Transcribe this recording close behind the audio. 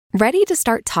Ready to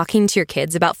start talking to your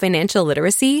kids about financial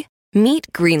literacy?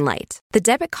 Meet Greenlight, the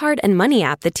debit card and money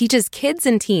app that teaches kids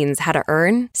and teens how to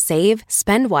earn, save,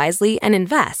 spend wisely, and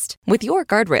invest with your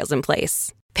guardrails in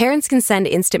place. Parents can send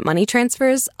instant money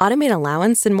transfers, automate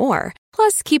allowance, and more.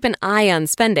 Plus, keep an eye on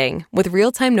spending with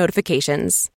real-time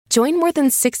notifications. Join more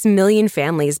than 6 million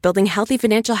families building healthy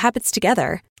financial habits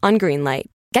together on Greenlight.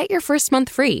 Get your first month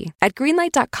free at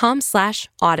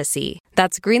greenlight.com/Odyssey.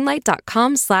 That's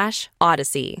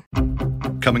greenlight.com/Odyssey.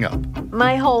 Coming up.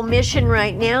 My whole mission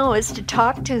right now is to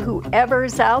talk to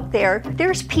whoever's out there.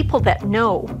 There's people that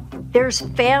know. There's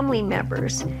family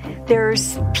members.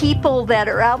 There's people that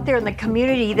are out there in the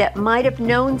community that might have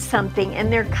known something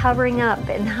and they're covering up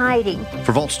and hiding.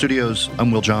 For Vault Studios,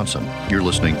 I'm Will Johnson. You're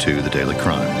listening to The Daily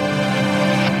Crime.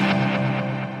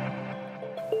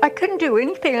 I couldn't do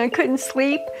anything. I couldn't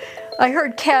sleep. I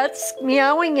heard cats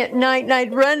meowing at night, and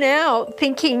I'd run out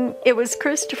thinking it was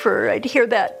Christopher. I'd hear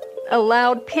a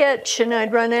loud pitch, and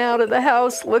I'd run out of the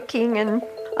house looking, and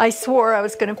I swore I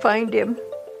was going to find him.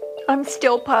 I'm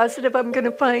still positive I'm going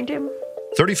to find him.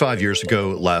 35 years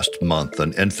ago last month,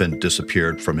 an infant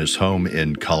disappeared from his home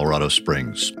in Colorado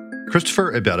Springs.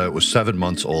 Christopher Abetta was 7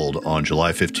 months old on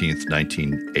July 15th,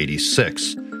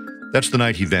 1986. That's the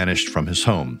night he vanished from his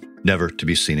home, never to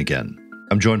be seen again.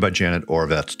 I'm joined by Janet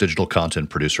Oravets, digital content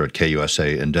producer at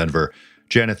KUSA in Denver.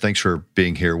 Janet, thanks for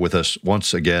being here with us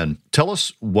once again. Tell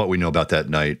us what we know about that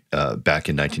night back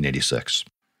in 1986.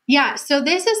 Yeah, so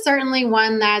this is certainly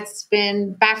one that's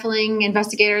been baffling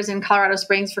investigators in Colorado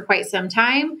Springs for quite some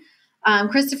time.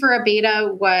 Christopher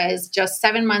Abetta was just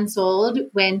 7 months old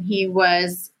when he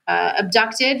was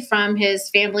abducted from his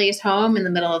family's home in the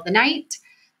middle of the night.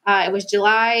 It was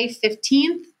July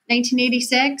 15th,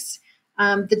 1986.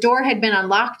 The door had been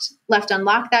left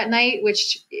unlocked that night,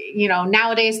 which,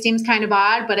 nowadays seems kind of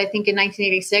odd, but I think in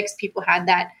 1986, people had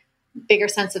that bigger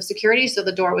sense of security. So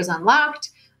the door was unlocked.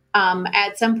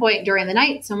 At some point during the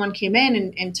night, someone came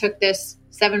in and took this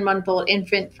 7-month-old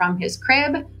infant from his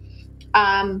crib.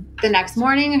 The next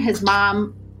morning, his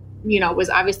mom, was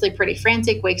obviously pretty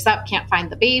frantic, wakes up, can't find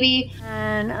the baby.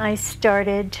 And I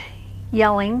started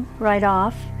yelling right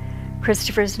off,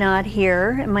 Christopher's not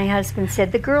here. And my husband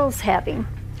said, the girls have him.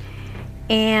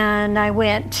 And I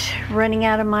went running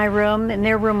out of my room, and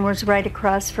their room was right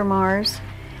across from ours.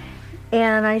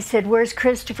 And I said, where's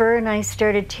Christopher? And I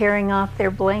started tearing off their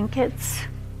blankets.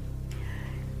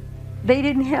 They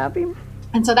didn't have him.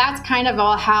 And so that's kind of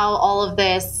how all of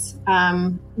this,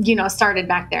 started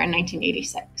back there in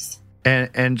 1986.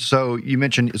 And so you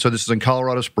mentioned, so this is in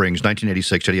Colorado Springs,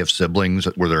 1986. Did he have siblings?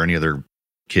 Were there any other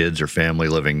kids or family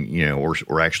living,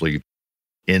 or actually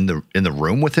in the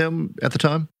room with him at the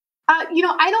time?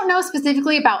 I don't know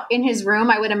specifically about in his room.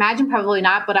 I would imagine probably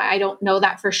not, but I don't know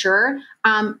that for sure.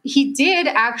 He did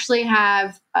actually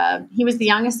have, he was the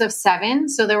youngest of 7.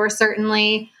 So there were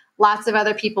certainly lots of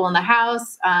other people in the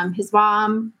house. His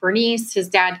mom, Bernice, his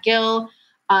dad, Gil,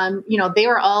 they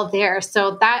were all there.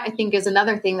 So that I think is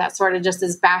another thing that sort of just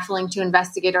is baffling to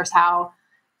investigators, how,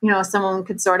 someone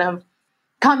could sort of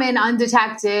come in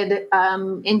undetected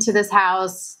into this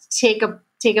house, take a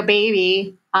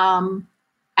baby, and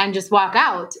just walk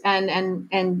out. And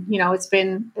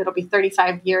it'll be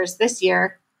 35 years this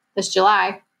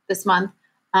July, this month.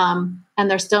 And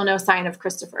there's still no sign of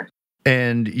Christopher.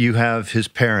 And you have his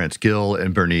parents, Gil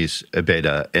and Bernice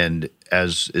Abetta. And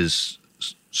as is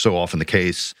so often the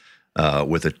case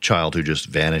with a child who just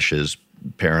vanishes,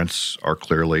 parents are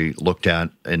clearly looked at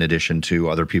in addition to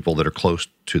other people that are close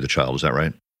to the child. Is that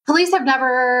right? Police have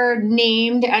never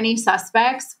named any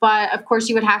suspects, but of course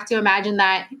you would have to imagine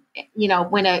that,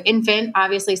 when an infant,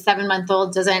 obviously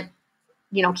 7-month-old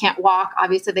can't walk,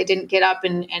 obviously they didn't get up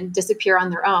and disappear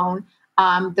on their own.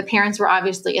 The parents were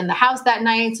obviously in the house that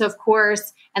night. So of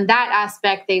course, and that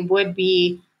aspect, they would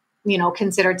be,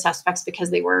 considered suspects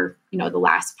because they were,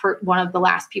 one of the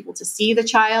last people to see the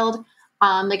child.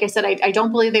 Like I said, I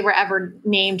don't believe they were ever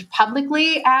named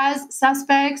publicly as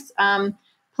suspects.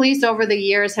 Police over the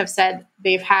years have said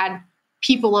they've had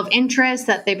people of interest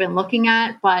that they've been looking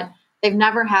at, but they've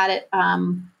never had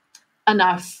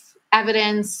enough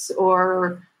evidence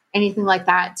or anything like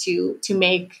that to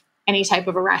make any type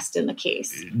of arrest in the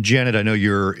case. Janet, I know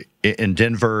you're in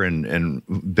Denver and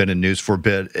been in news for a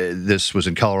bit. This was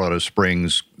in Colorado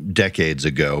Springs decades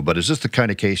ago, but is this the kind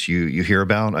of case you hear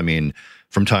about? I mean,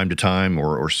 from time to time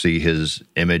or see his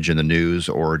image in the news,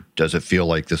 or does it feel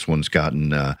like this one's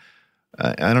gotten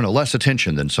less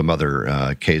attention than some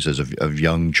other cases of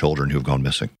young children who've gone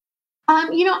missing?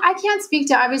 I can't speak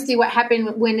to obviously what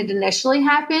happened when it initially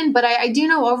happened, but I do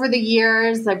know over the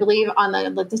years, I believe on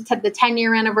the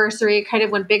 10-year anniversary, kind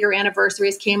of when bigger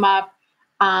anniversaries came up,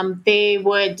 they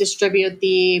would distribute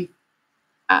the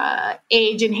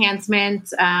age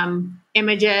enhancement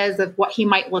images of what he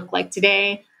might look like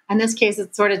today. In this case,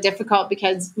 it's sort of difficult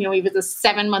because, he was a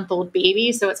 7-month-old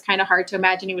baby, so it's kind of hard to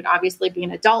imagine he would obviously be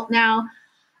an adult now.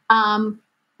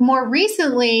 More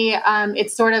recently,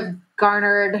 it's sort of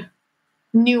garnered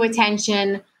new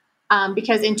attention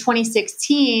because in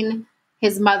 2016,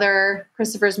 his mother,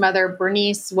 Christopher's mother,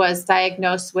 Bernice, was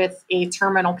diagnosed with a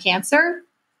terminal cancer.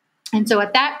 And so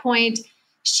at that point,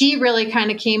 she really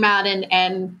kind of came out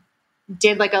and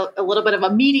did like a little bit of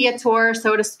a media tour,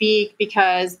 so to speak,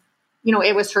 because,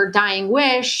 it was her dying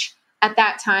wish at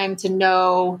that time to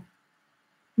know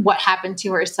what happened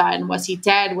to her son. Was he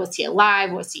dead? Was he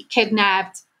alive? Was he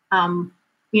kidnapped?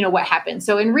 What happened?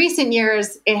 So in recent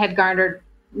years, it had garnered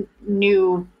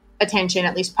new attention,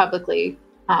 at least publicly,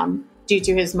 due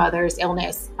to his mother's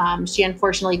illness. She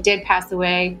unfortunately did pass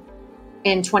away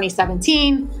in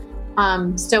 2017,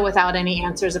 still without any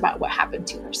answers about what happened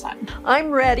to her son. I'm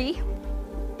ready.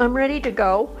 I'm ready to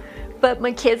go, but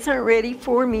my kids aren't ready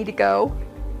for me to go.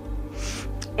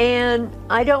 And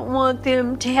I don't want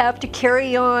them to have to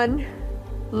carry on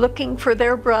looking for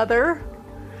their brother.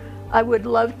 I would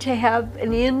love to have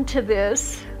an end to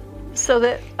this so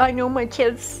that I know my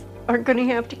kids aren't going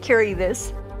to have to carry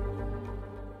this.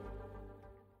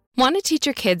 Want to teach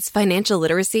your kids financial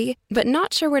literacy, but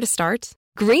not sure where to start?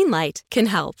 Greenlight can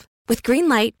help. With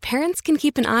Greenlight, parents can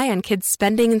keep an eye on kids'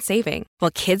 spending and saving,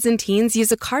 while kids and teens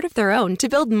use a card of their own to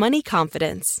build money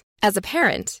confidence. As a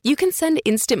parent, you can send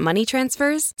instant money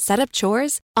transfers, set up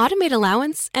chores, automate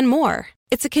allowance, and more.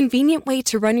 It's a convenient way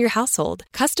to run your household,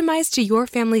 customized to your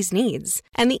family's needs,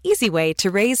 and the easy way to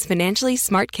raise financially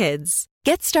smart kids.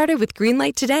 Get started with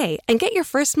Greenlight today and get your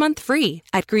first month free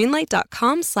at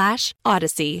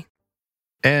greenlight.com/Odyssey.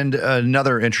 And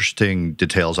another interesting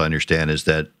details I understand is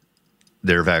that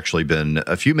there have actually been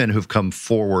a few men who've come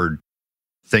forward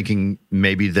thinking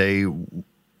maybe they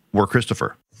were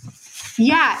Christopher.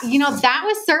 Yeah, that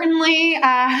was certainly,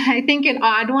 I think, an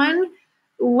odd one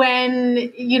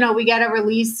when, we get a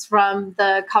release from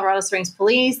the Colorado Springs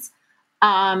police.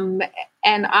 And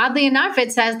oddly enough,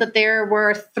 it says that there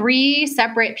were 3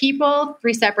 separate people,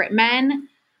 3 separate men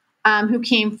who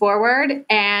came forward.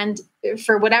 And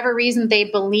for whatever reason, they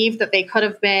believed that they could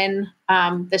have been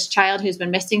this child who's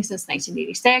been missing since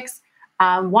 1986.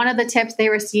 One of the tips they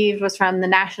received was from the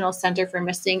National Center for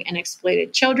Missing and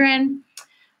Exploited Children.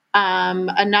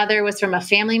 Another was from a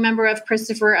family member of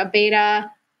Christopher Abeyta,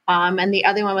 and the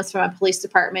other one was from a police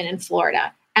department in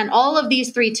Florida. And all of these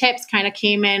 3 tips kind of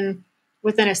came in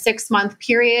within a 6-month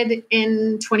period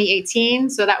in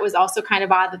 2018. So that was also kind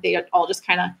of odd that they all just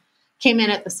kind of came in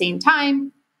at the same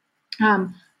time.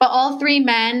 But all 3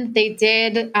 men, they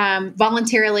did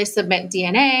voluntarily submit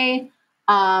DNA.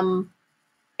 And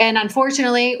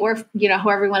unfortunately, or,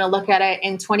 however you want to look at it,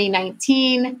 in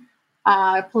 2019,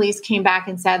 police came back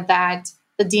and said that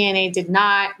the DNA did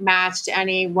not match to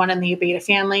anyone in the Abeyta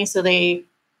family. So they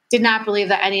did not believe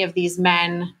that any of these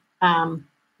men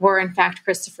were, in fact,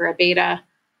 Christopher Abeyta.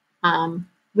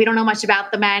 We don't know much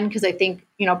about the men because I think,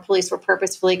 police were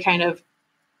purposefully kind of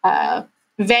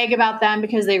vague about them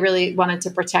because they really wanted to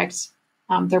protect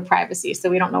their privacy. So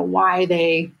we don't know why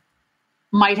they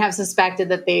might have suspected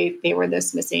that they were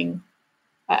this missing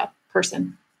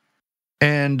person.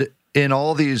 And in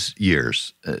all these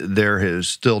years, there has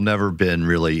still never been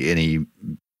really any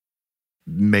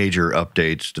major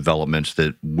updates, developments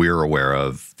that we're aware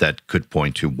of that could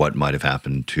point to what might have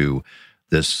happened to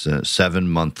this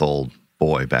 7-month-old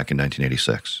boy back in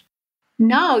 1986.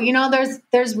 No,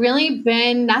 there's really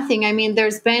been nothing. I mean,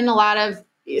 there's been a lot of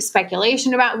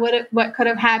speculation about what could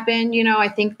have happened. I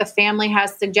think the family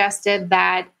has suggested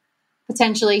that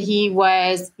potentially he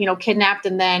was, kidnapped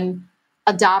and then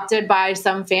adopted by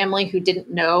some family who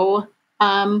didn't know,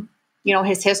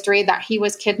 his history, that he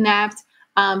was kidnapped.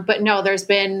 But no, there's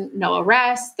been no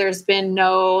arrest. There's been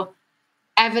no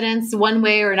evidence one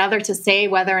way or another to say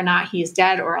whether or not he's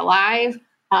dead or alive.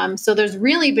 So there's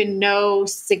really been no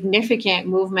significant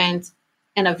movement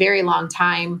in a very long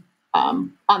time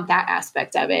on that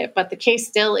aspect of it. But the case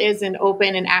still is an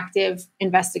open and active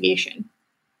investigation.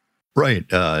 Right.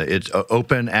 It's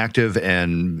open, active,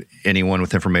 and anyone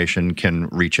with information can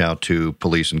reach out to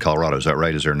police in Colorado. Is that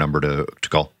right? Is there a number to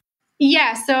call?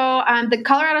 Yeah. So the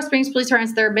Colorado Springs Police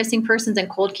Department's their missing persons and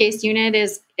cold case unit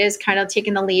is kind of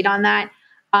taking the lead on that.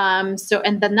 And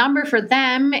the number for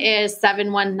them is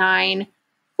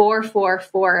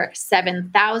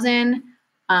 719-444-7000.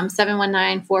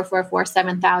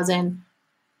 719-444-7000.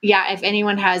 Yeah. If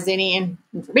anyone has any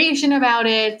information about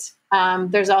it,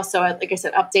 there's also, like I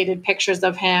said, updated pictures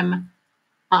of him,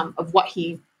 of what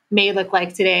he may look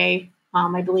like today.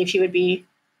 I believe he would be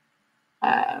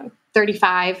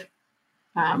 35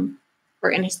 or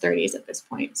in his 30s at this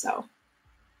point. So.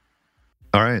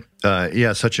 All right.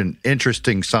 Yeah, such an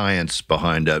interesting science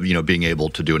behind, being able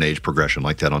to do an age progression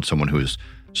like that on someone who is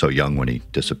so young when he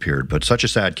disappeared. But such a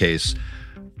sad case.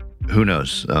 Who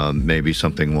knows? Maybe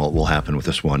something will happen with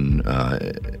this one.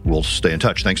 We'll stay in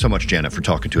touch. Thanks so much, Janet, for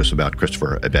talking to us about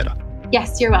Christopher Ebeta.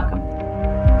 Yes, you're welcome.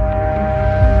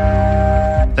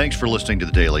 Thanks for listening to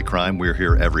The Daily Crime. We're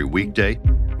here every weekday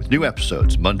with new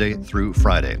episodes Monday through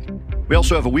Friday. We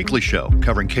also have a weekly show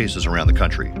covering cases around the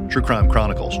country, True Crime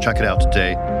Chronicles. Check it out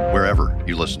today, wherever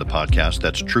you listen to podcasts.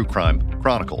 That's True Crime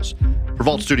Chronicles. For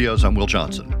Vault Studios, I'm Will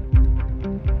Johnson.